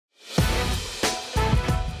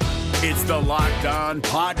It's the Locked On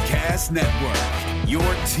Podcast Network, your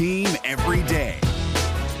team every day.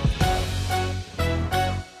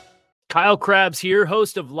 Kyle Krabs here,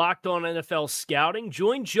 host of Locked On NFL Scouting.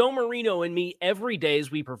 Join Joe Marino and me every day as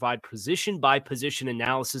we provide position-by-position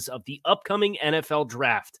analysis of the upcoming NFL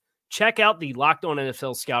Draft. Check out the Locked On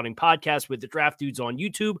NFL Scouting podcast with the Draft Dudes on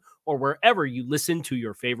YouTube or wherever you listen to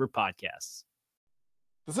your favorite podcasts.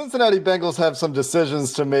 The Cincinnati Bengals have some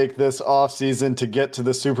decisions to make this offseason to get to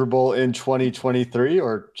the Super Bowl in 2023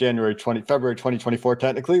 or February 2024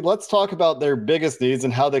 technically. Let's talk about their biggest needs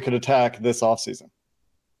and how they could attack this offseason.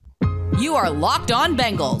 You are Locked On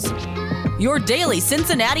Bengals, your daily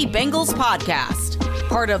Cincinnati Bengals podcast,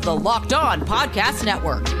 part of the Locked On Podcast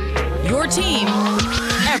Network, your team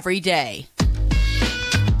every day.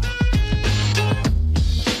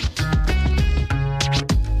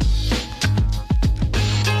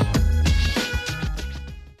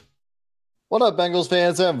 What up, Bengals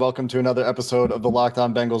fans, and welcome to another episode of the Locked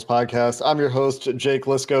On Bengals podcast. I'm your host, Jake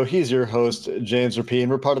Lisco. He's your host, James Rapien.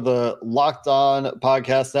 We're part of the Locked On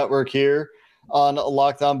Podcast Network here on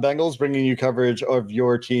Locked On Bengals, bringing you coverage of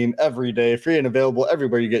your team every day, free and available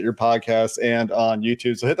everywhere you get your podcasts and on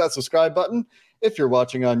YouTube. So hit that subscribe button if you're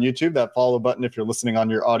watching on YouTube, that follow button if you're listening on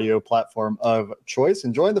your audio platform of choice,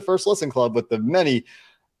 and join the First Listen Club with the many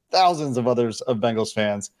thousands of others of Bengals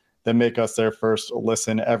fans that make us their first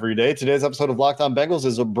listen every day. Today's episode of Locked On Bengals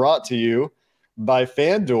is brought to you by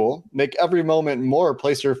FanDuel. Make every moment more.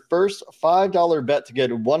 Place your first $5 bet to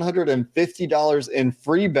get $150 in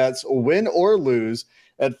free bets, win or lose,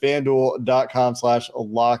 at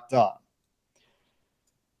FanDuel.com/lockedon.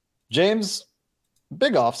 James,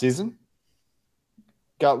 big offseason.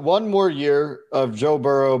 Got one more year of Joe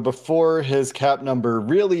Burrow before his cap number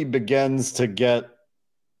really begins to get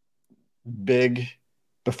big,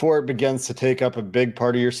 before it begins to take up a big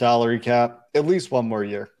part of your salary cap. At least one more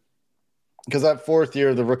year. Because that fourth year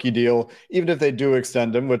of the rookie deal, even if they do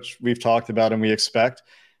extend him, which we've talked about and we expect,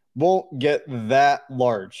 won't get that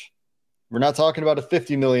large. We're not talking about a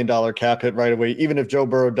 $50 million cap hit right away, even if Joe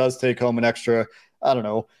Burrow does take home an extra,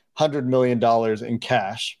 $100 million in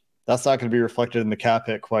cash. That's not going to be reflected in the cap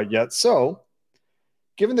hit quite yet. So,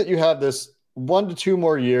 given that you have this 1 to 2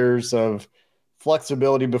 more years of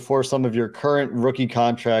flexibility before some of your current rookie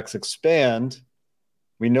contracts expand,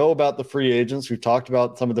 we know about the free agents. We've talked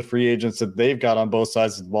about some of the free agents that they've got on both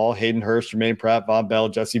sides of the ball: Hayden Hurst, Jermaine Pratt, Von Bell,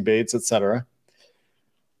 Jesse Bates, etc.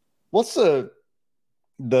 What's the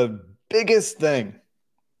biggest thing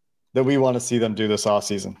that we want to see them do this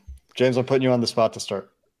offseason? James, I'm putting you on the spot to start.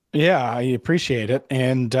 Yeah, I appreciate it.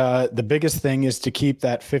 And the biggest thing is to keep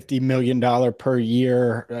that $50 million per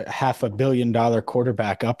year, $500 million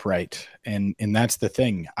quarterback upright. And that's the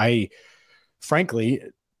thing. Frankly,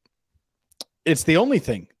 it's the only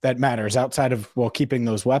thing that matters outside of, keeping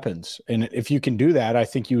those weapons. And if you can do that, I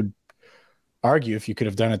think you would argue if you could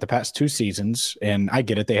have done it the past 2 seasons, and I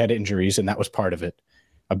get it, they had injuries, and that was part of it,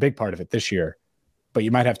 a big part of it this year. But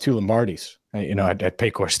you might have 2 Lombardis, at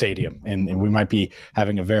Paycor Stadium, and we might be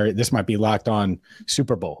having this might be Locked On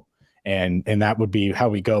Super Bowl, and that would be how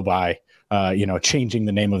we go by, changing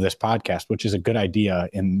the name of this podcast, which is a good idea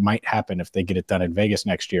and might happen if they get it done in Vegas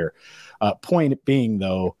next year. Point being,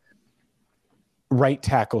 though, right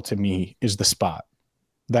tackle to me is the spot.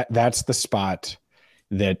 That's the spot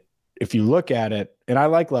that, if you look at it, and I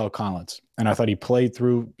like La'el Collins, and I thought he played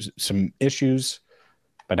through some issues,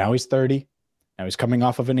 but now he's 30. Now he's coming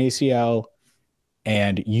off of an ACL,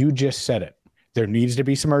 and you just said it. There needs to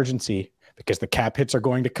be some urgency because the cap hits are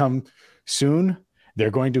going to come soon. They're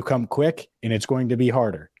going to come quick, and it's going to be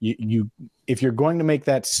harder. If you're going to make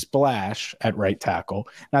that splash at right tackle,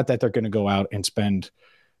 not that they're going to go out and spend,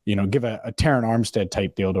 give a Terran Armstead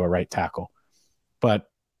type deal to a right tackle, but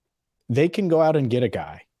they can go out and get a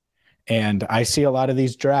guy. And I see a lot of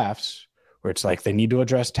these drafts where it's like they need to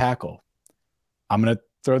address tackle. I'm going to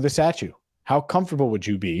throw this at you. How comfortable would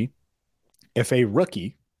you be if a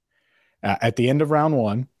rookie at the end of round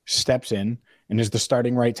 1 steps in and is the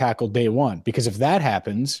starting right tackle day 1? Because if that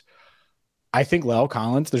happens, I think La'el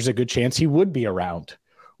Collins, there's a good chance he would be around,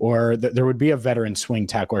 or there would be a veteran swing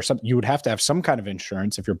tackle or something. You would have to have some kind of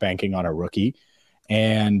insurance if you're banking on a rookie.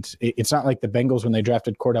 And it's not like the Bengals, when they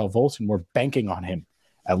drafted Cordell Volson, were banking on him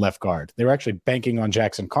at left guard. They were actually banking on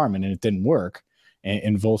Jackson Carman, and it didn't work.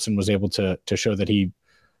 And Volson was able to show that he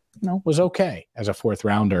was okay as a 4th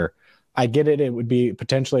rounder. I get it. It would be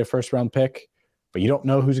potentially a 1st round pick, but you don't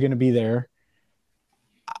know who's going to be there.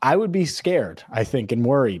 I would be scared, I think, and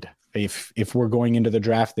worried if we're going into the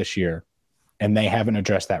draft this year and they haven't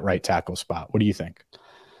addressed that right tackle spot. What do you think?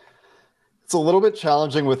 It's a little bit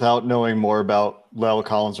challenging without knowing more about La'el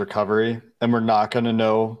Collins' recovery, and we're not going to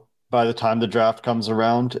know by the time the draft comes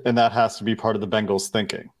around, and that has to be part of the Bengals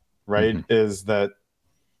thinking, right? Mm-hmm. Is that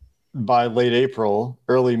by late April,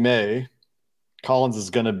 early May, Collins is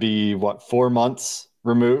going to be 4 months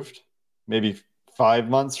removed, maybe 5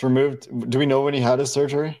 months removed. Do we know when he had his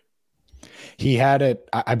surgery? He had it.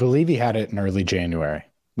 I believe he had it in early January,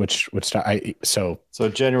 so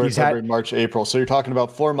January, February, March, April. So you're talking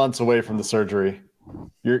about 4 months away from the surgery.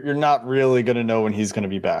 You're not really going to know when he's going to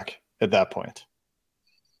be back at that point.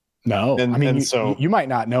 No, and you might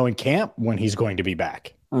not know in camp when he's going to be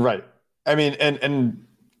back. Right. I mean, and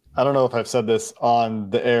I don't know if I've said this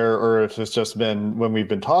on the air or if it's just been when we've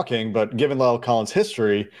been talking, but given Lyle Collins'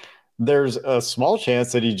 history, there's a small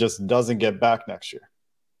chance that he just doesn't get back next year.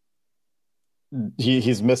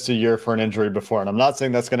 He's missed a year for an injury before, and I'm not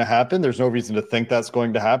saying that's going to happen. There's no reason to think that's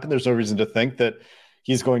going to happen. There's no reason to think that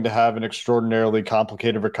he's going to have an extraordinarily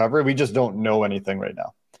complicated recovery. We just don't know anything right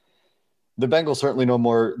now. The Bengals certainly know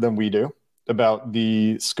more than we do about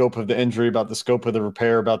the scope of the injury, about the scope of the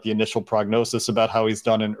repair, about the initial prognosis, about how he's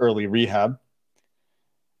done in early rehab.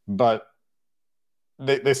 But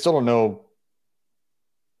they still don't know,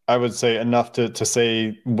 I would say, enough to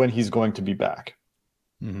say when he's going to be back.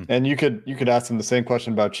 Mm-hmm. And you could ask him the same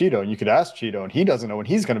question about Cheeto, and you could ask Cheeto, and he doesn't know when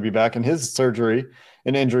he's going to be back, and his surgery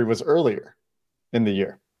and injury was earlier in the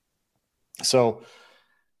year. So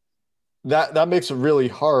that makes it really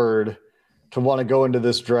hard to want to go into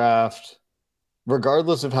this draft,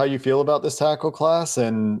 regardless of how you feel about this tackle class.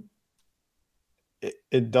 And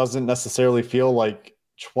it doesn't necessarily feel like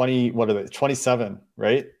 27,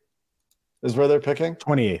 right? Is where they're picking?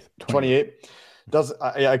 28.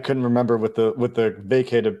 I couldn't remember with the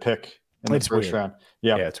vacated pick in the first round.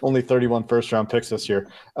 Yeah, it's only 31 first round picks this year.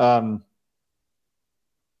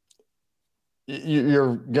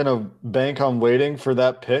 You're gonna bank on waiting for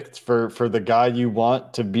that pick for the guy you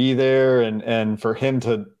want to be there, and for him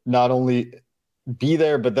to not only be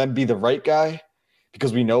there but then be the right guy,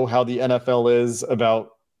 because we know how the NFL is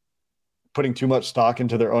about putting too much stock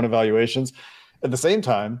into their own evaluations. At the same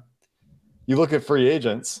time, you look at free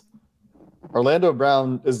agents. Orlando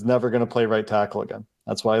Brown is never going to play right tackle again.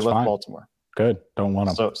 That's why he left Baltimore. Good. Don't want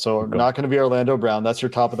him. So not going to be Orlando Brown. That's your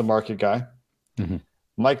top of the market guy. Mm-hmm.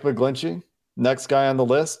 Mike McGlinchey, next guy on the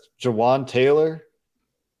list. Jawan Taylor.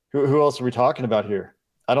 Who else are we talking about here?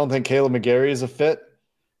 I don't think Caleb McGarry is a fit.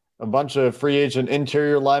 A bunch of free agent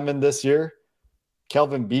interior linemen this year.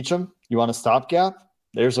 Kelvin Beachum, you want a stopgap?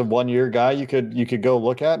 There's a 1-year guy you could go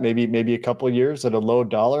look at, maybe a couple of years at a low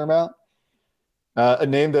dollar amount. A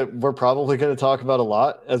name that we're probably going to talk about a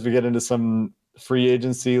lot as we get into some free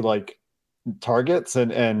agency like targets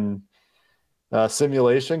and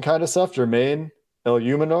simulation kind of stuff. Jermaine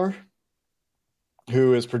El-Umanor,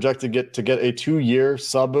 who is projected to get a 2-year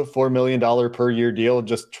sub $4 million per year deal,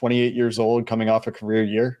 just 28 years old, coming off a career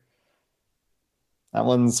year. That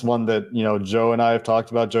one's one that, Joe and I have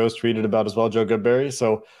talked about. Joe's tweeted about as well, Joe Goodberry.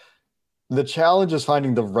 So the challenge is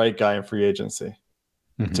finding the right guy in free agency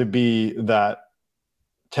to be that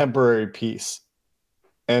temporary piece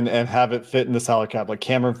and have it fit in the salary cap. Like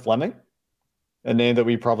Cameron Fleming, a name that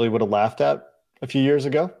we probably would have laughed at a few years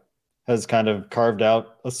ago, has kind of carved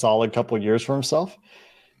out a solid couple of years for himself.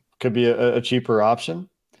 Could be a cheaper option.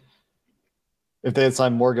 If they had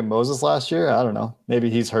signed Morgan Moses last year, I don't know. Maybe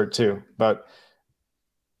he's hurt too. But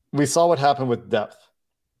we saw what happened with depth.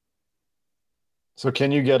 So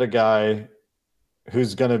can you get a guy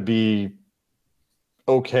who's going to be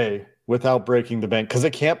okay without breaking the bank? Because they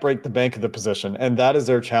can't break the bank of the position. And that is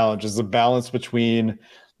their challenge, is the balance between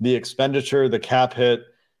the expenditure, the cap hit,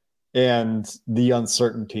 and the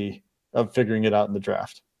uncertainty of figuring it out in the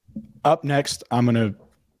draft. Up next, I'm going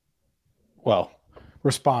to,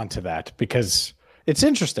 respond to that because it's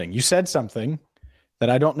interesting. You said something that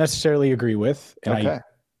I don't necessarily agree with. And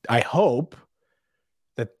I hope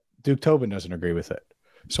that Duke Tobin doesn't agree with it.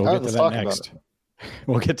 So we'll get to that next.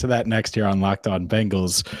 We'll get to that next here on Locked On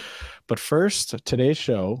Bengals. But first, today's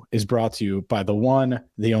show is brought to you by the one,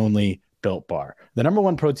 the only Built Bar, the number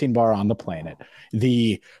one protein bar on the planet,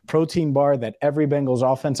 the protein bar that every Bengals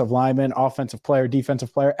offensive lineman, offensive player,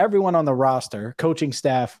 defensive player, everyone on the roster, coaching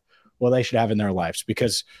staff, they should have in their lives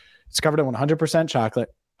because it's covered in 100% chocolate,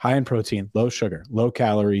 high in protein, low sugar, low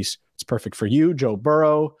calories. It's perfect for you, Joe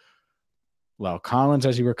Burrow, Lyle Collins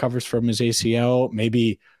as he recovers from his ACL,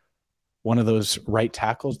 maybe one of those right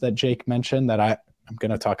tackles that Jake mentioned that I'm going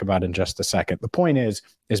to talk about in just a second. The point is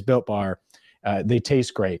Built Bar, they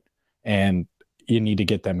taste great, and you need to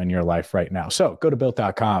get them in your life right now. So go to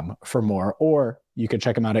Built.com for more, or you can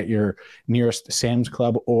check them out at your nearest Sam's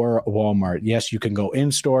Club or Walmart. Yes, you can go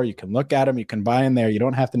in-store, you can look at them, you can buy in there. You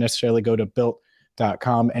don't have to necessarily go to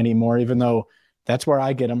Built.com anymore, even though that's where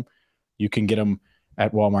I get them. You can get them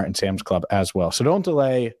at Walmart and Sam's Club as well. So don't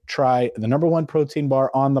delay. Try the number one protein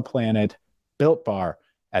bar on the planet, Built Bar,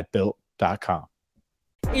 at built.com.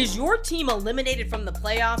 Is your team eliminated from the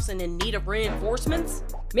playoffs and in need of reinforcements?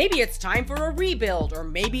 Maybe it's time for a rebuild, or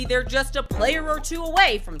maybe they're just a player or two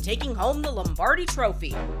away from taking home the Lombardi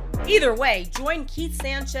Trophy. Either way, join Keith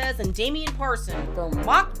Sanchez and Damian Parson for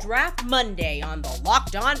Mock Draft Monday on the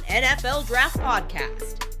Locked On NFL Draft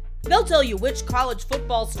Podcast. They'll tell you which college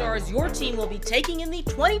football stars your team will be taking in the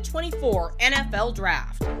 2024 NFL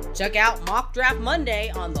Draft. Check out Mock Draft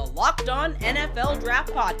Monday on the Locked On NFL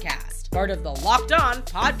Draft Podcast, part of the Locked On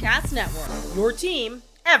Podcast Network. Your team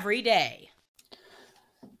every day.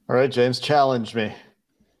 All right, James, challenge me.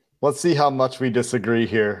 Let's see how much we disagree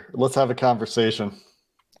here. Let's have a conversation.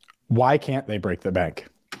 Why can't they break the bank?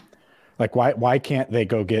 Like, why can't they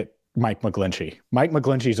go get Mike McGlinchey? Mike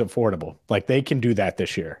McGlinchey's affordable. Like, they can do that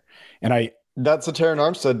this year. And that's a Terran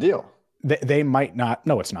Armstead deal. They might not.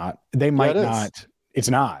 No, it's not. They might not. It's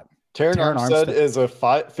not. Terran Armstead is a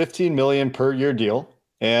 $15 million per year deal,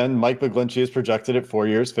 and Mike McGlinchey is projected at 4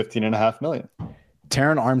 years, $15.5 million.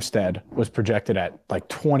 Terran Armstead was projected at like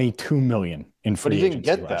 $22 million in free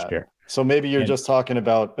agency last year. So maybe you're just talking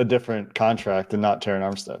about a different contract and not Terran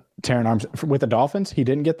Armstead. Terran Armstead with the Dolphins, he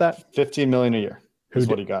didn't get that? $15 million a year is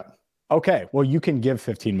what he got. Okay, well, you can give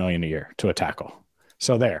 $15 million a year to a tackle.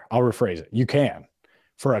 So there, I'll rephrase it. You can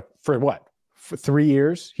for what? For 3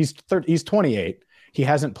 years? He's 28. He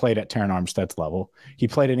hasn't played at Terran Armstead's level. He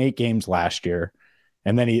played in 8 games last year,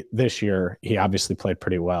 and then this year he obviously played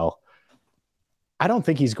pretty well. I don't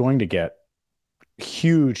think he's going to get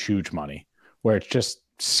huge money where it's just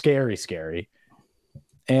scary.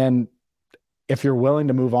 And if you're willing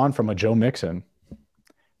to move on from a Joe Mixon,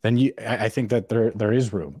 then I think that there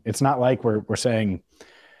is room. It's not like we're saying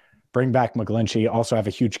bring back McGlinchey, also have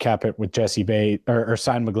a huge cap hit with Jesse Bates, or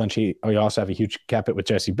sign McGlinchey. You also have a huge cap hit with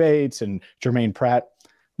Jesse Bates and Jermaine Pratt.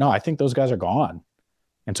 No, I think those guys are gone.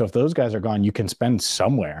 And so if those guys are gone, you can spend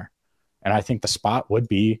somewhere. And I think the spot would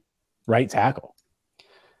be right tackle.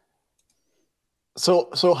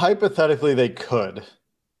 So hypothetically they could,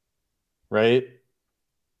 right?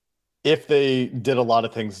 If they did a lot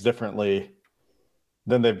of things differently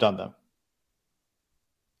than they've done them.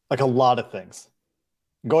 Like a lot of things.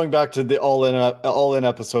 Going back to the all-in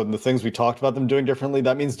episode and the things we talked about them doing differently,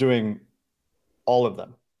 that means doing all of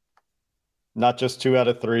them. Not just 2 out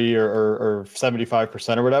of 3 or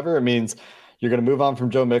 75% or whatever. It means you're going to move on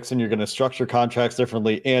from Joe Mixon, you're going to structure contracts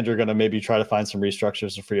differently, and you're going to maybe try to find some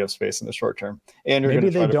restructures to free up space in the short term. And maybe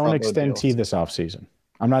they don't extend T this offseason.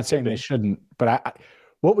 I'm not saying they shouldn't, but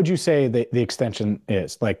what would you say the extension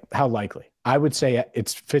is? Like, how likely? I would say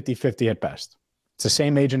it's 50-50 at best. It's the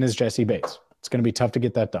same agent as Jesse Bates. It's going to be tough to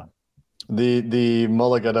get that done. The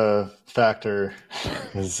Mulligata factor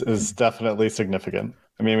is definitely significant.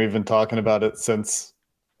 I mean, we've been talking about it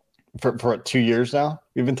for 2 years now.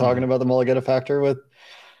 We've been talking about the Mulligata factor with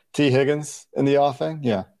T. Higgins in the offing.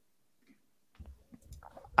 Yeah.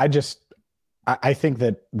 I think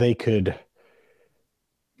that they could,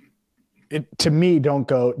 to me,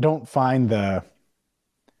 don't find the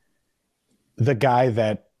guy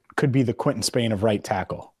that could be the Quentin Spain of right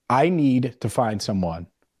tackle. I need to find someone,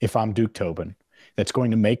 if I'm Duke Tobin, that's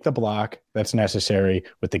going to make the block that's necessary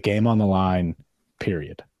with the game on the line,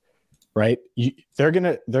 period. Right? They're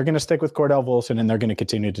gonna stick with Cordell Volson, and they're going to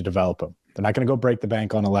continue to develop him. They're not going to go break the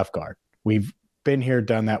bank on a left guard. We've been here,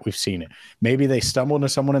 done that. We've seen it. Maybe they stumble into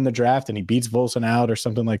someone in the draft and he beats Volson out or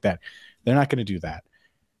something like that. They're not going to do that.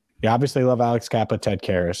 They obviously love Alex Kappa, Ted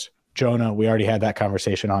Karras, Jonah. We already had that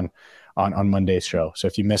conversation on Monday's show. So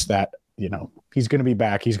if you missed that, he's going to be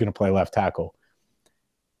back. He's going to play left tackle.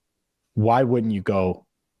 Why wouldn't you go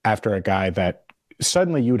after a guy that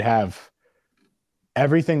suddenly you'd have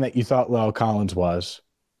everything that you thought La'el Collins was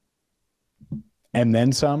and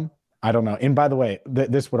then some? I don't know. And by the way,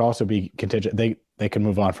 this would also be contingent. They can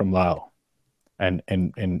move on from La'el and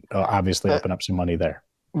obviously open up some money there.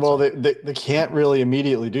 Well, they can't really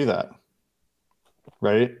immediately do that.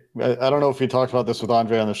 Right? I don't know if we talked about this with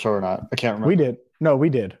Andre on the show or not. I can't remember. We did. No, we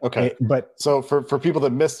did. Okay. But so for people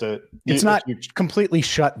that missed it, it's not completely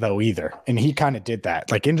shut though either. And he kind of did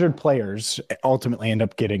that. Like, injured players ultimately end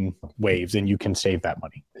up getting waived, and you can save that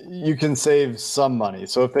money. You can save some money.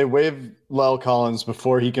 So if they waive La'el Collins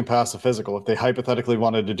before he can pass a physical, if they hypothetically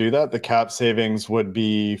wanted to do that, the cap savings would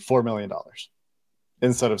be $4 million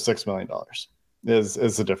instead of $6 million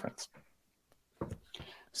is the difference.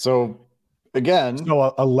 So again,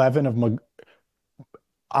 so 11 of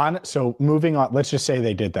so moving on, let's just say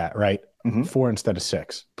they did that, right? 4 instead of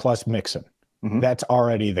 6 plus Mixon. That's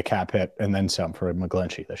already the cap hit and then some for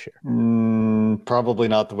McGlinchey this year. Probably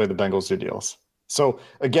not the way the Bengals do deals. So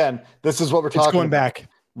again, this is what we're talking it's going about. back.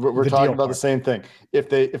 We're talking about the same thing. If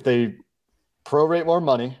they prorate more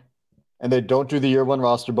money and they don't do the year one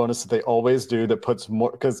roster bonus that they always do, that puts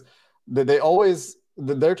more, because they always,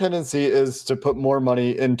 their tendency is to put more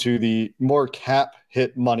money into the more cap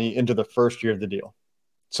hit money into the first year of the deal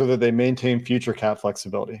so that they maintain future cap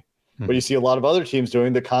flexibility. But you see a lot of other teams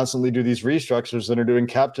doing that constantly do these restructures and are doing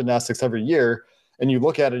cap gymnastics every year. And you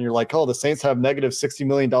look at it and you're like, oh, the Saints have negative $60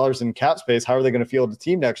 million in cap space. How are they going to field the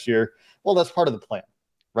team next year? Well, that's part of the plan,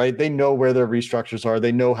 right? They know where their restructures are.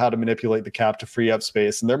 They know how to manipulate the cap to free up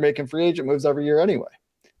space, and they're making free agent moves every year anyway,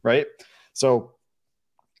 right? So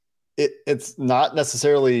it's not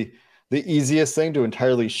necessarily the easiest thing to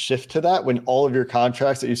entirely shift to that when all of your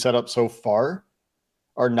contracts that you set up so far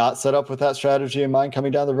are not set up with that strategy in mind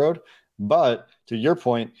coming down the road. But to your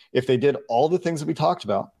point, if they did all the things that we talked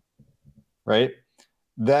about, right,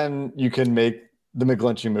 then you can make the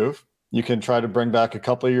McGlinchey move. You can try to bring back a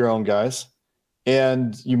couple of your own guys,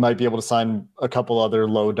 and you might be able to sign a couple other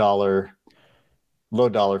low dollar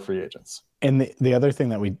free agents. And the other thing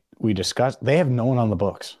that we discussed, they have no one on the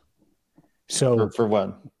books. So for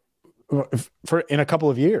when? For in a couple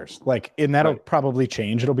of years, and that'll probably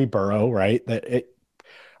change. It'll be Burrow, right?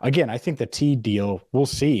 Again, I think the T deal, we'll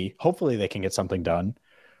see. Hopefully they can get something done.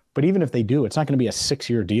 But even if they do, it's not going to be a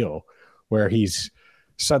 6-year deal where he's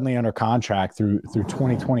suddenly under contract through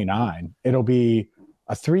 2029. It'll be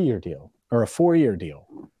a 3-year deal or a 4-year deal.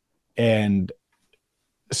 And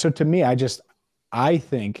so to me, I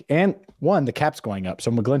think, and one, the cap's going up. So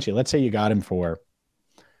McGlinchey, let's say you got him for,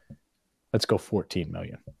 let's go $14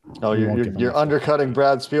 million. Oh, you're undercutting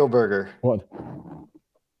Brad Spielberger. Well,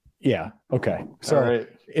 yeah. Okay. So, all right.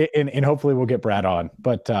 And hopefully we'll get Brad on,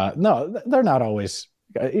 but no, they're not always,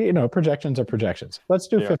 projections are projections. Let's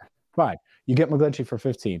do 15. Fine. You get McGlinchey for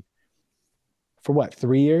 15 for what?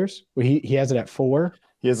 3 years? Well, he has it at 4.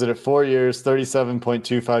 He has it at 4 years,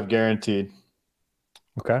 37.25 guaranteed.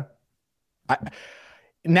 Okay.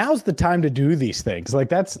 Now's the time to do these things.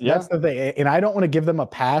 That's the thing. And I don't want to give them a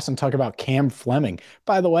pass and talk about Cam Fleming.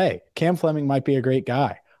 By the way, Cam Fleming might be a great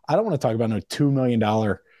guy. I don't want to talk about no $2 million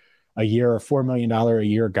a year or $4 million a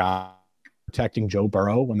year guy protecting Joe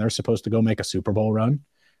Burrow when they're supposed to go make a Super Bowl run.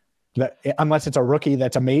 Unless it's a rookie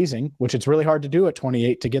that's amazing, which it's really hard to do at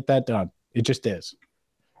 28 to get that done. It just is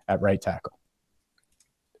at right tackle.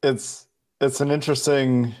 It's an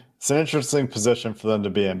interesting position for them to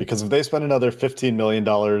be in, because if they spend another $15 million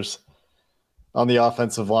on the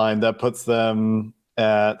offensive line, that puts them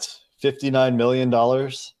at $59 million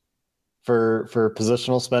for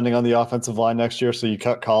positional spending on the offensive line next year. So you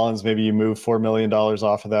cut Collins, maybe you move $4 million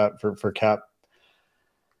off of that for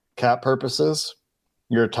cap purposes.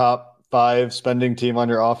 You're a top 5 spending team on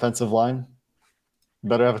your offensive line. You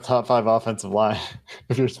better have a top 5 offensive line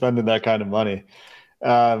if you're spending that kind of money.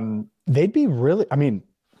 They'd be really,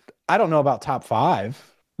 I don't know about top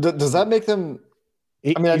 5. Does that make them,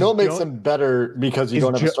 I know it makes them better because you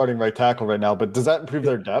don't have a starting right tackle right now, but does that improve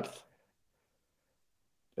their depth?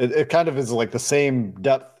 It kind of is like the same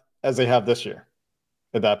depth as they have this year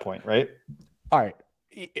at that point, right? All right.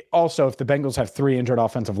 Also, if the Bengals have 3 injured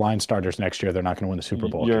offensive line starters next year, they're not going to win the Super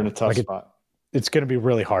Bowl. You're in a tough spot. It's going to be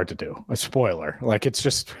really hard to do. A spoiler.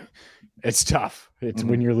 It's tough. It's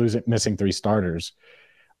when you're missing 3 starters.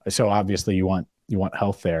 So obviously you want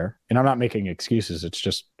health there. And I'm not making excuses. It's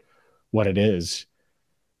just what it is.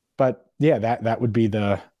 But yeah, that would be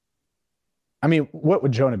what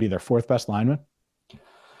would Jonah be, their 4th best lineman?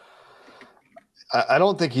 I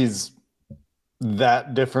don't think he's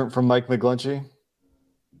that different from Mike McGlinchey.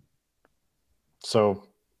 So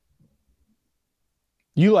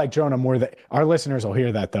you like Jonah more than our listeners will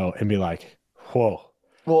hear that though and be like, whoa.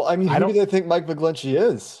 Well, who do they think Mike McGlinchey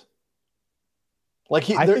is?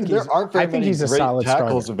 There aren't very many he's a great solid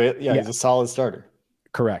tackles starter. available. Yeah, he's a solid starter.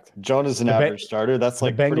 Correct. Jonah's an average starter. That's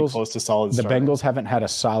pretty close to solid starter. The Bengals haven't had a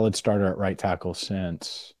solid starter at right tackle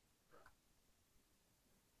since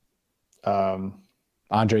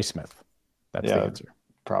Andre Smith. That's the answer.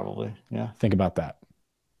 Probably. Yeah. Think about that.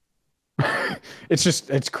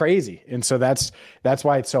 It's crazy. And so that's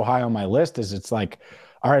why it's so high on my list, is it's like,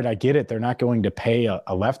 all right, I get it. They're not going to pay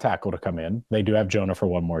a left tackle to come in. They do have Jonah for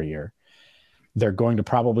 1 more year. They're going to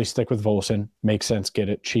probably stick with Volson. Makes sense. Get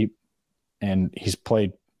it cheap. And he's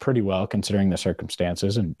played pretty well considering the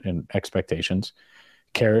circumstances and expectations.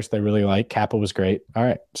 Karras, they really like. Kappa was great. All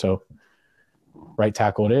right. So right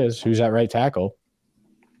tackle it is. Who's at right tackle?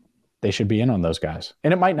 They should be in on those guys.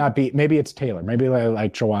 And it might not be. Maybe it's Taylor. Maybe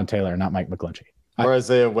like Jawan Taylor, not Mike McGlinchey. Or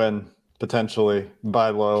Isaiah Wynn, potentially, buy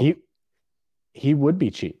low. he would be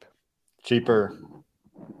cheap. Cheaper.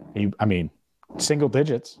 Single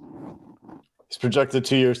digits. He's projected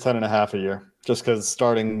 2 years, 10.5 a year, just because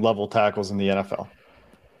starting level tackles in the NFL.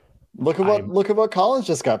 Look at what Collins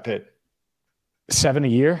just got paid. 7 a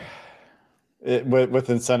year. With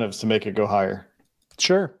incentives to make it go higher.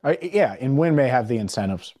 Sure. And Wynn may have the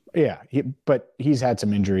incentives. Yeah, but he's had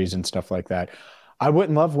some injuries and stuff like that. I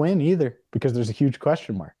wouldn't love Wynn either because there's a huge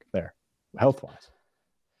question mark there, health-wise.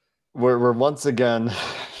 We're once again,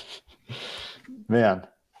 man,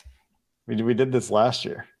 we did this last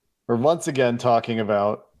year. We're once again talking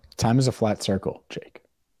about time is a flat circle, Jake.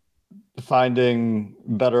 Finding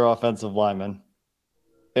better offensive linemen,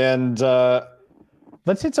 and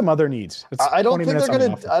let's hit some other needs. I don't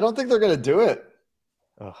think they're gonna do it.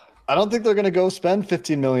 Ugh. I don't think they're gonna go spend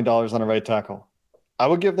 $15 million on a right tackle. I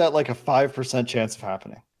would give that like a 5% chance of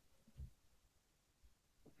happening.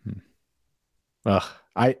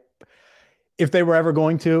 If they were ever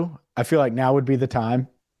going to, I feel like now would be the time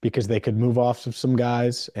because they could move off of some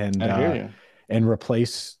guys and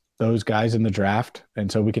replace those guys in the draft.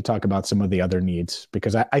 And so we could talk about some of the other needs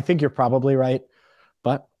because I think you're probably right,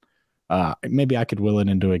 but maybe I could will it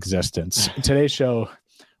into existence. Today's show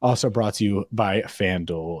also brought to you by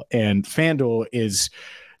FanDuel, and FanDuel is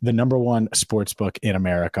the number one sports book in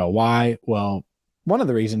America. Why? Well, one of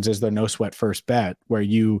the reasons is their no sweat first bet, where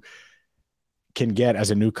you can get as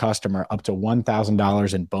a new customer up to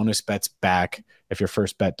 $1,000 in bonus bets back if your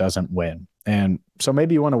first bet doesn't win. And so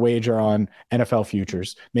maybe you want to wager on NFL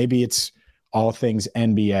futures. Maybe it's all things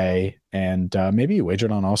NBA, and maybe you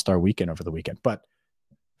wagered on All-Star Weekend over the weekend. But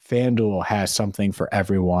FanDuel has something for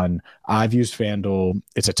everyone. I've used FanDuel.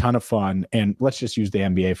 It's a ton of fun. And let's just use the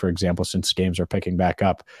NBA, for example, since games are picking back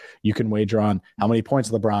up. You can wager on how many points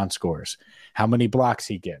LeBron scores, how many blocks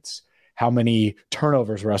he gets, how many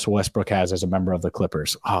turnovers Russell Westbrook has as a member of the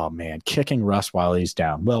Clippers. Oh, man, kicking Russ while he's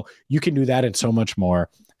down. Well, you can do that and so much more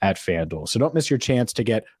at FanDuel. So don't miss your chance to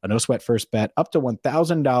get a no-sweat first bet up to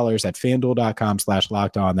 $1,000 at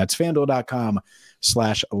FanDuel.com/lockedon. That's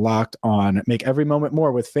FanDuel.com/lockedon. Make every moment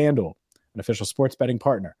more with FanDuel, an official sports betting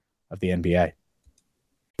partner of the NBA.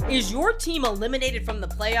 Is your team eliminated from the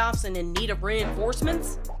playoffs and in need of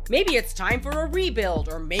reinforcements? Maybe it's time for a rebuild,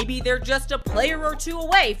 or maybe they're just a player or two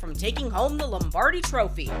away from taking home the Lombardi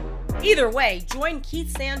Trophy. Either way, join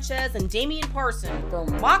Keith Sanchez and Damian Parson for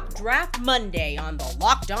Mock Draft Monday on the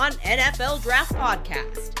Locked On NFL Draft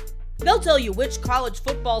Podcast. They'll tell you which college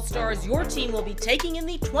football stars your team will be taking in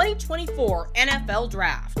the 2024 NFL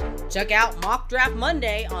Draft. Check out Mock Draft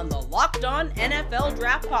Monday on the Locked On NFL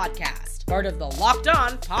Draft Podcast, part of the Locked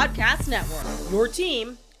On Podcast Network, your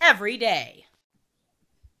team every day.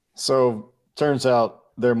 So, turns out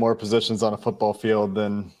there are more positions on a football field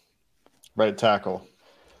than right tackle.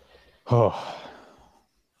 Oh.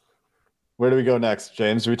 Where do we go next,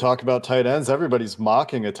 James? Do we talk about tight ends? Everybody's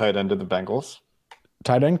mocking a tight end to the Bengals.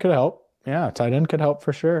 Tight end could help. Yeah, tight end could help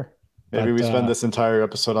for sure. Maybe we spend this entire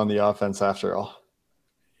episode on the offense after all.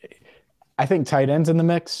 I think tight ends in the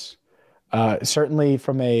mix. Certainly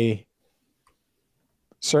from a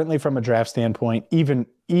draft standpoint, even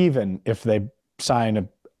if they sign a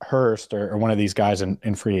Hurst or one of these guys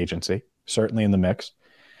in free agency, certainly in the mix.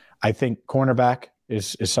 I think cornerback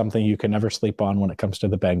is something you can never sleep on when it comes to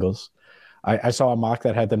the Bengals. I saw a mock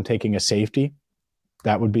that had them taking a safety.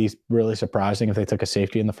 That would be really surprising if they took a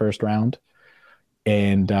safety in the first round.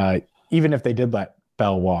 And even if they did let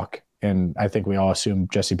Bell walk, and I think we all assume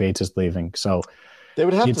Jesse Bates is leaving. So they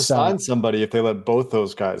would have to sign somebody if they let both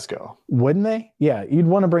those guys go. Wouldn't they? Yeah. You'd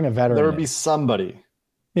want to bring a veteran. There would be somebody.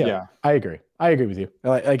 Yeah. I agree with you.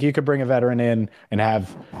 Like you could bring a veteran in and have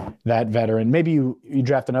that veteran. Maybe you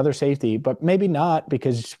draft another safety, but maybe not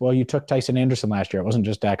because, well, you took Tyson Anderson last year. It wasn't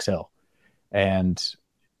just Dax Hill. And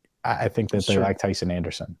I think that they like Tyson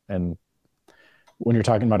Anderson. And when you're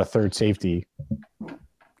talking about a third safety,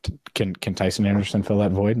 can Tyson Anderson fill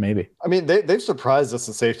that void? Maybe. I mean, they've surprised us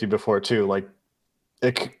at safety before too. Like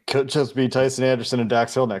it could just be Tyson Anderson and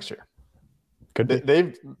Dax Hill next year. Could be.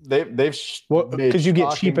 They've because you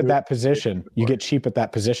get cheap at that position. You get cheap at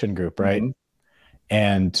that position group, right? Mm-hmm.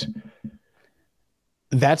 And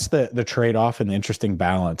that's the trade-off and the interesting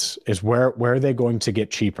balance is where are they going to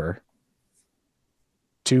get cheaper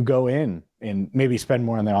to go in and maybe spend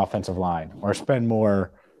more on the offensive line or spend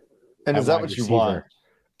more. And is that what you want?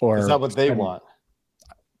 Or is that what they want?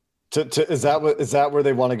 Is that where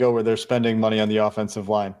they want to go, where they're spending money on the offensive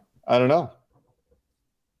line? I don't know.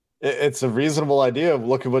 It's a reasonable idea.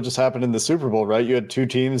 Look at what just happened in the Super Bowl, right? You had two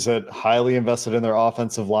teams that highly invested in their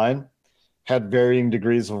offensive line, had varying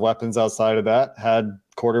degrees of weapons outside of that, had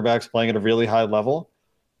quarterbacks playing at a really high level.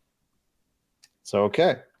 So,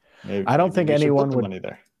 okay. I don't think anyone put the would. Money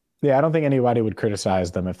there. Yeah, I don't think anybody would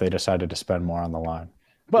criticize them if they decided to spend more on the line.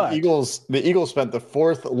 But the Eagles spent the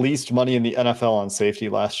fourth least money in the NFL on safety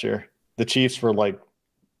last year. The Chiefs were like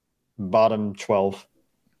bottom 12.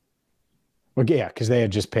 Well, yeah, because they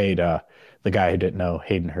had just paid the guy who didn't know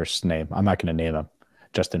Hayden Hurst's name. I'm not going to name him.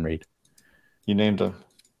 Justin Reed. You named him.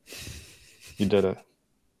 You did it.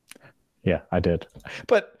 Yeah, I did.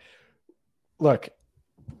 But look,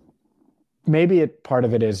 maybe part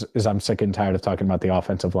of it is I'm sick and tired of talking about the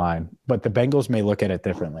offensive line, but the Bengals may look at it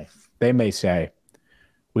differently. They may say,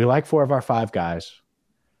 we like 4 of our 5 guys.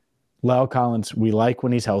 La'el Collins, we like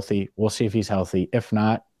when he's healthy. We'll see if he's healthy. If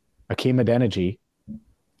not, Akeem Adeniji.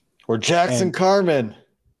 Or Jackson Carman.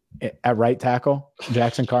 At right tackle,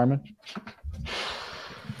 Jackson Carman.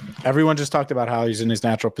 Everyone just talked about how he's in his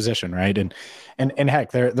natural position, right? And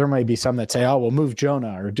heck, there might be some that say, oh, we'll move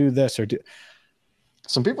Jonah or do this or do.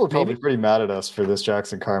 Some people are probably pretty mad at us for this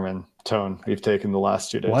Jackson Carman tone we've taken the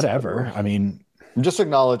last 2 days. Whatever. I mean, I'm just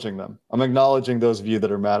acknowledging them. I'm acknowledging those of you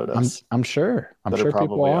that are mad at us. I'm sure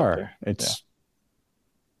people are. It's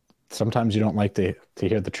sometimes you don't like to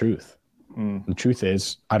hear the truth. The truth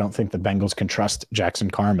is, I don't think the Bengals can trust Jackson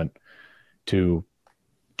Carman to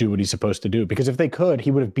do what he's supposed to do. Because if they could,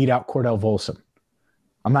 he would have beat out Cordell Volson.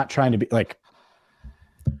 I'm not trying to be like,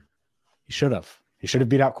 he should have. He should have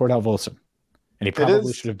beat out Cordell Volson. And he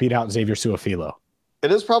probably should have beat out Xavier Su'a-Filo.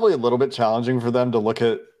 It is probably a little bit challenging for them to look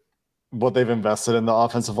at what they've invested in the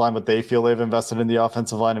offensive line, what they feel they've invested in the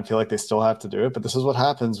offensive line and feel like they still have to do it. But this is what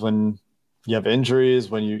happens when you have injuries,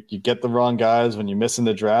 when you get the wrong guys, when you miss in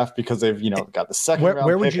the draft because they've, got the second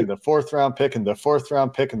round pick and the 4th round pick and the 4th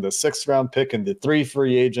round pick and the 6th round pick and the 3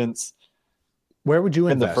 free agents. Where would you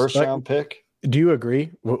invest? In the first round pick? Do you agree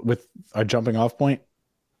with a jumping off point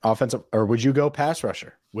offensive, or would you go pass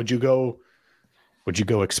rusher? Would you go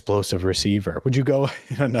explosive receiver? Would you go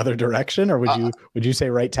in another direction, or would you say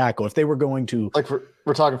right tackle if they were going to? Like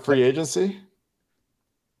we're talking free agency?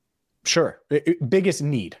 Sure. Biggest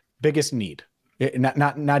need.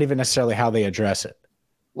 Not even necessarily how they address it.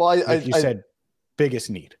 Well, you said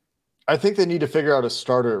biggest need. I think they need to figure out a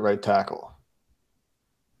starter at right tackle.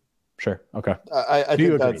 Sure. Okay.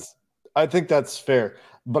 I think that's fair,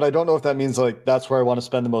 but I don't know if that means like that's where I want to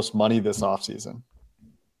spend the most money this offseason.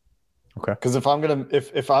 Okay. Because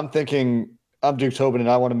if I'm thinking I'm Duke Tobin and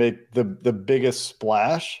I want to make the biggest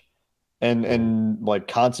splash and like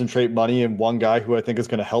concentrate money in one guy who I think is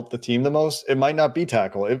going to help the team the most, it might not be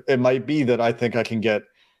tackle. It might be that I think I can get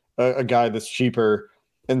a guy that's cheaper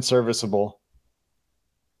and serviceable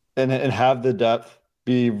and have the depth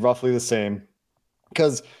be roughly the same,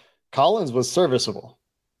 because Collins was serviceable.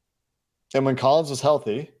 And when Collins was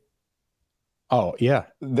healthy, oh yeah,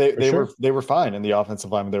 they were fine in the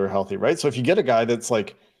offensive line when they were healthy, right? So if you get a guy that's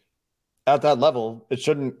like at that level, it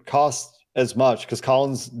shouldn't cost as much, because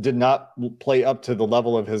Collins did not play up to the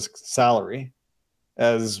level of his salary,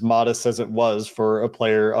 as modest as it was for a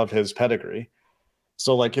player of his pedigree.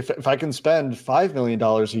 So like if I can spend $5 million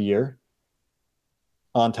a year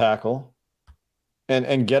on tackle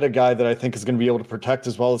and get a guy that I think is going to be able to protect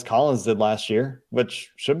as well as Collins did last year, which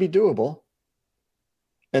should be doable,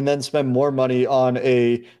 and then spend more money on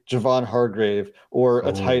a Javon Hargrave or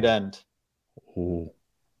a tight end. Ooh.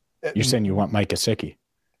 You're saying you want Mike Gesicki?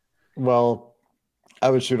 Well, I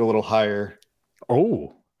would shoot a little higher.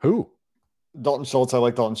 Oh, who? Dalton Schultz. I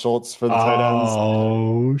like Dalton Schultz for the tight ends.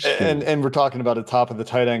 Oh, shit. And we're talking about a top of the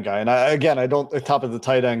tight end guy. And I don't top of the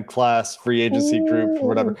tight end class, free agency group or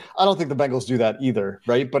whatever. I don't think the Bengals do that either,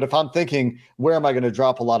 right? But if I'm thinking, where am I going to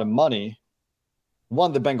drop a lot of money?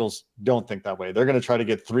 One, the Bengals don't think that way. They're going to try to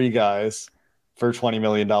get 3 guys for $20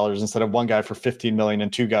 million instead of 1 guy for $15 million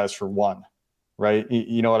and 2 guys for 1, right?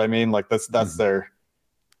 You know what I mean? Like that's their.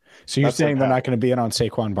 So you're saying they're not going to be in on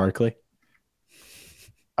Saquon Barkley?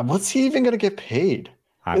 What's he even going to get paid?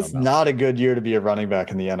 It's not a good year to be a running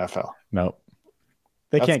back in the NFL. No,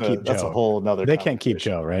 they can't keep Joe. That's a whole nother. They can't keep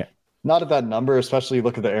Joe, right? Not at that number, especially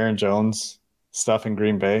look at the Aaron Jones stuff in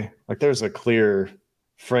Green Bay. Like there's a clear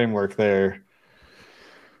framework there.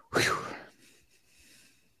 Whew.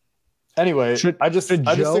 Anyway, I just think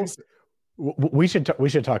we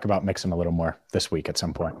should talk about Mixon a little more this week at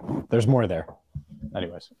some point. There's more there.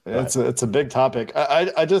 Anyways, it's a big topic.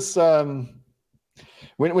 I just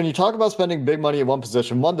when you talk about spending big money at one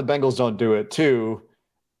position, one, the Bengals don't do it. 2,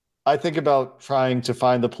 I think about trying to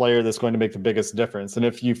find the player that's going to make the biggest difference. And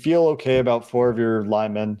if you feel okay about 4 of your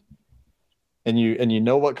linemen, and you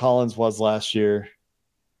know what Collins was last year,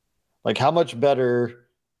 like how much better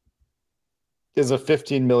is a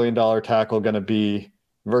 $15 million tackle going to be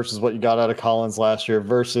versus what you got out of Collins last year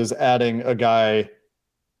versus adding a guy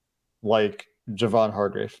like Javon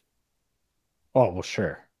Hargrave? Oh, well,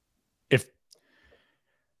 sure.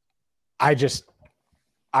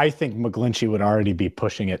 I think McGlinchey would already be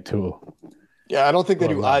pushing it to. Yeah, I don't think they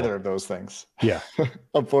do level. either of those things. Yeah.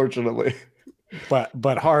 Unfortunately.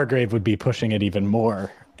 But Hargrave would be pushing it even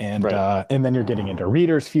more. And Right. And then you're getting into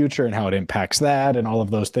Reader's future and how it impacts that and all of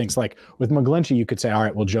those things. Like with McGlinchey, you could say, all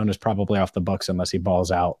right, well, Jonah's probably off the books unless he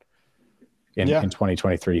balls out in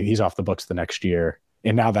 2023. He's off the books the next year.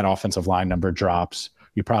 And now that offensive line number drops,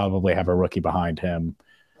 you probably have a rookie behind him.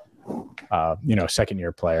 Second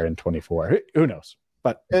year player in 24. Who knows?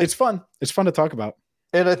 But it's fun. It's fun to talk about.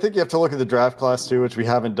 And I think you have to look at the draft class too, which we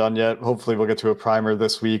haven't done yet. Hopefully we'll get to a primer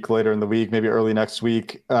this week, later in the week, maybe early next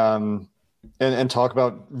week. And talk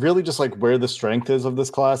about really just like where the strength is of this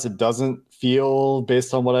class. It doesn't feel,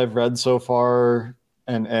 based on what I've read so far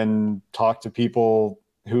and talk to people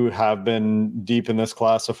who have been deep in this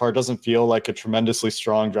class so far, it doesn't feel like a tremendously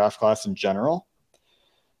strong draft class in general.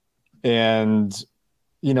 And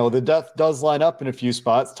the depth does line up in a few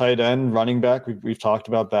spots, tight end, running back. We've talked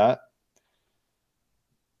about that.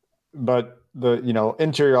 But the,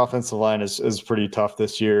 interior offensive line is pretty tough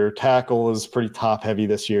this year. Tackle is pretty top heavy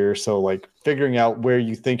this year. So like figuring out where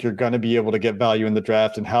you think you're going to be able to get value in the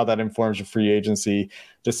draft and how that informs your free agency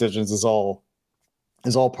decisions is all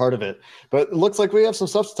part of it. But it looks like we have some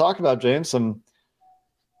stuff to talk about, James. Some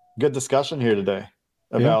good discussion here today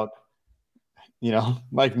about,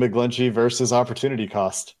 Mike McGlinchey versus opportunity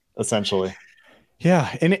cost, essentially.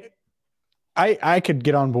 Yeah. And I could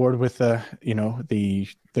get on board with the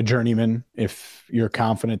journeyman if you're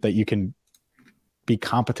confident that you can be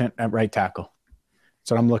competent at right tackle.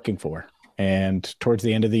 That's what I'm looking for. And towards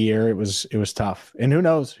the end of the year, it was tough. And who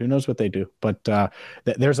knows what they do. But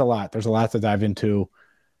there's a lot to dive into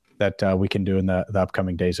that we can do in the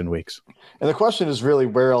upcoming days and weeks. And the question is really,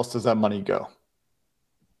 where else does that money go?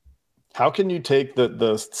 How can you take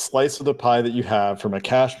the slice of the pie that you have from a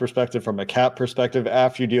cash perspective, from a cap perspective,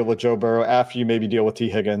 after you deal with Joe Burrow, after you maybe deal with T.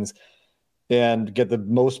 Higgins, and get the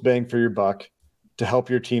most bang for your buck to help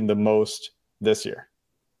your team the most this year?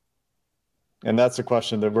 And that's a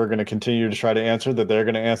question that we're going to continue to try to answer, that they're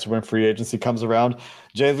going to answer when free agency comes around.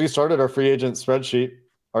 James, we started our free agent spreadsheet,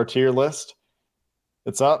 our tier list.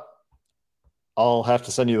 It's up. I'll have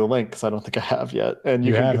to send you the link because I don't think I have yet. And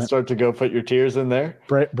you can start to go put your tiers in there.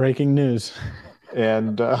 Breaking news.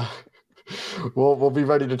 And we'll be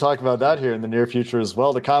ready to talk about that here in the near future as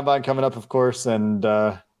well. The combine coming up, of course, and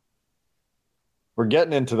we're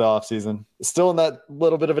getting into the offseason. Still in that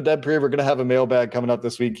little bit of a dead period. We're going to have a mailbag coming up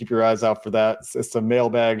this week. Keep your eyes out for that. It's a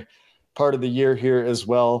mailbag part of the year here as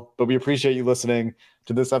well. But we appreciate you listening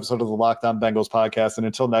to this episode of the Locked On Bengals podcast. And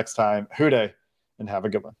until next time, hooday, and have a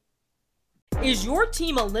good one. Is your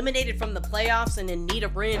team eliminated from the playoffs and in need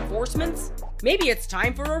of reinforcements? Maybe it's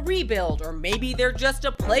time for a rebuild, or maybe they're just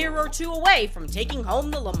a player or two away from taking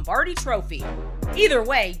home the Lombardi Trophy. Either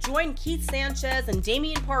way, join Keith Sanchez and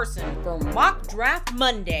Damian Parson for Mock Draft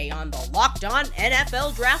Monday on the Locked On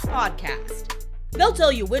NFL Draft Podcast. They'll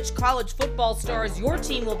tell you which college football stars your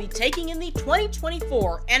team will be taking in the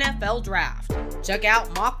 2024 NFL Draft. Check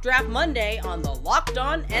out Mock Draft Monday on the Locked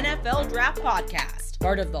On NFL Draft Podcast,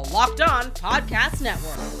 part of the Locked On Podcast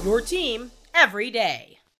Network, your team every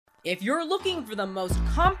day. If you're looking for the most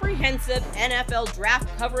comprehensive NFL draft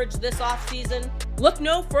coverage this offseason, look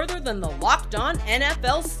no further than the Locked On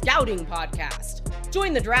NFL Scouting Podcast.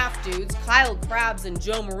 Join the draft dudes, Kyle Krabs and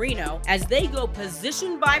Joe Marino, as they go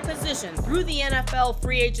position by position through the NFL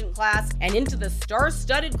free agent class and into the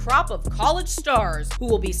star-studded crop of college stars who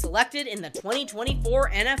will be selected in the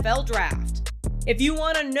 2024 NFL Draft. If you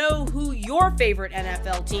want to know who your favorite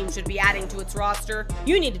NFL team should be adding to its roster,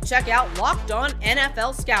 you need to check out Locked On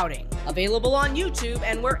NFL Scouting, available on YouTube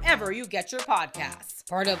and wherever you get your podcasts.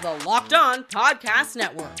 Part of the Locked On Podcast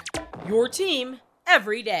Network, your team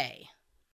every day.